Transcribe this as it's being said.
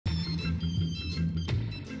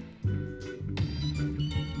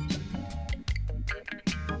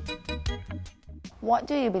What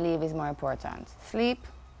do you believe is more important? Sleep,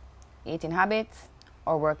 eating habits,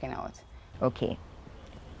 or working out? Okay,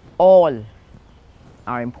 all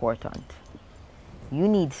are important. You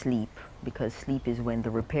need sleep because sleep is when the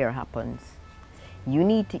repair happens. You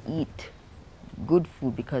need to eat good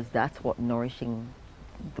food because that's what nourishing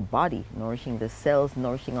the body, nourishing the cells,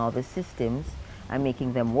 nourishing all the systems and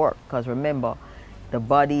making them work. Because remember, the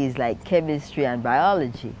body is like chemistry and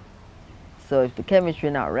biology. So if the chemistry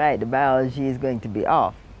is not right, the biology is going to be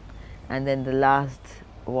off. And then the last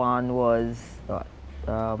one was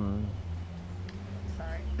Sorry.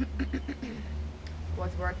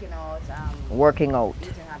 Was working out. Working out.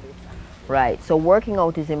 Eating habits. Right. So working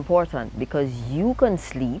out is important because you can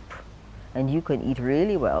sleep and you can eat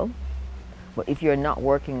really well. But if you're not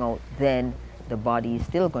working out, then the body is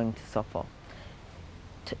still going to suffer.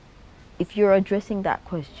 If you're addressing that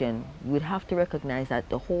question, you would have to recognize that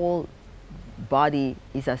the whole body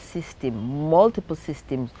is a system, multiple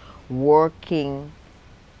systems working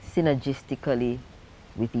synergistically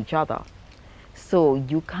with each other. So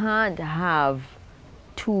you can't have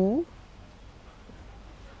two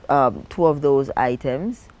of those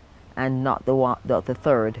items and not the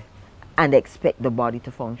third and expect the body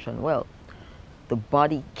to function well. The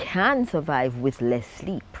body can survive with less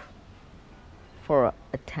sleep for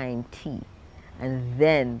a time T, and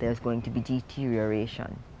then there's going to be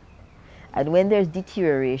deterioration. And when there's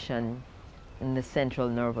deterioration in the central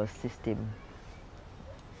nervous system,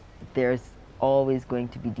 there's always going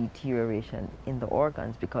to be deterioration in the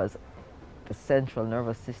organs because the central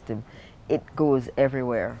nervous system, it goes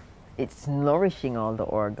everywhere. It's nourishing all the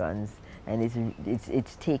organs and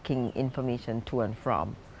it's taking information to and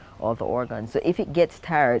from all the organs. So if it gets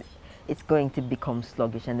tired, it's going to become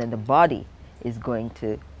sluggish, and then the body is going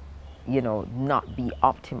to, not be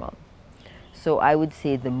optimal. So I would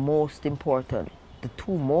say the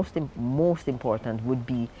two most important would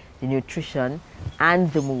be the nutrition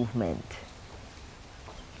and the movement.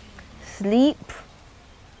 Sleep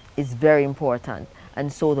is very important,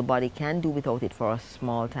 and so the body can do without it for a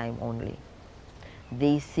small time only.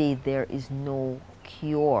 They say there is no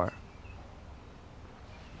cure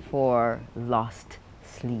for lost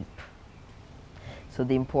sleep. So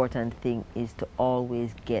the important thing is to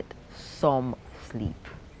always get some sleep.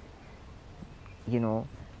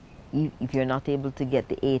 If you're not able to get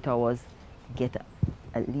the 8 hours, get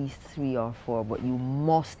at least 3 or 4, but you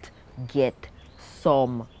must get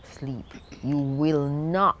some sleep. You will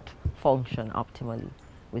not function optimally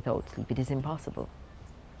without sleep. It is impossible.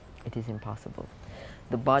 It is impossible.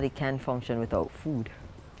 The body can function without food.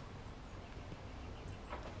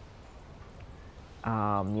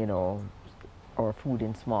 Or food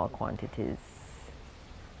in small quantities.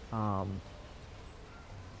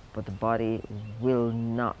 But the body will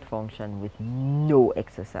not function with no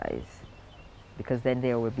exercise, because then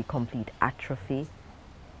there will be complete atrophy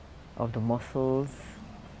of the muscles.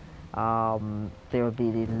 There will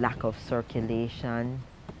be the lack of circulation.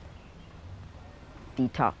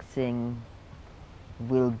 Detoxing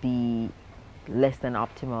will be less than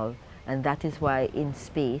optimal. And that is why in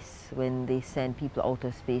space, when they send people out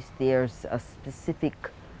of space, there's a specific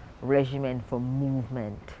regimen for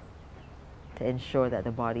movement to ensure that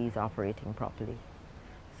the body is operating properly.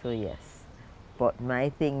 So yes, but my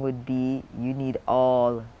thing would be you need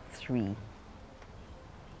all three: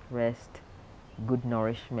 rest, good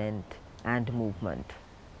nourishment, and movement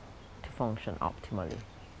to function optimally.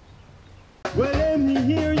 Well, let me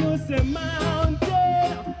hear you say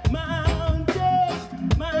mountain, mountain.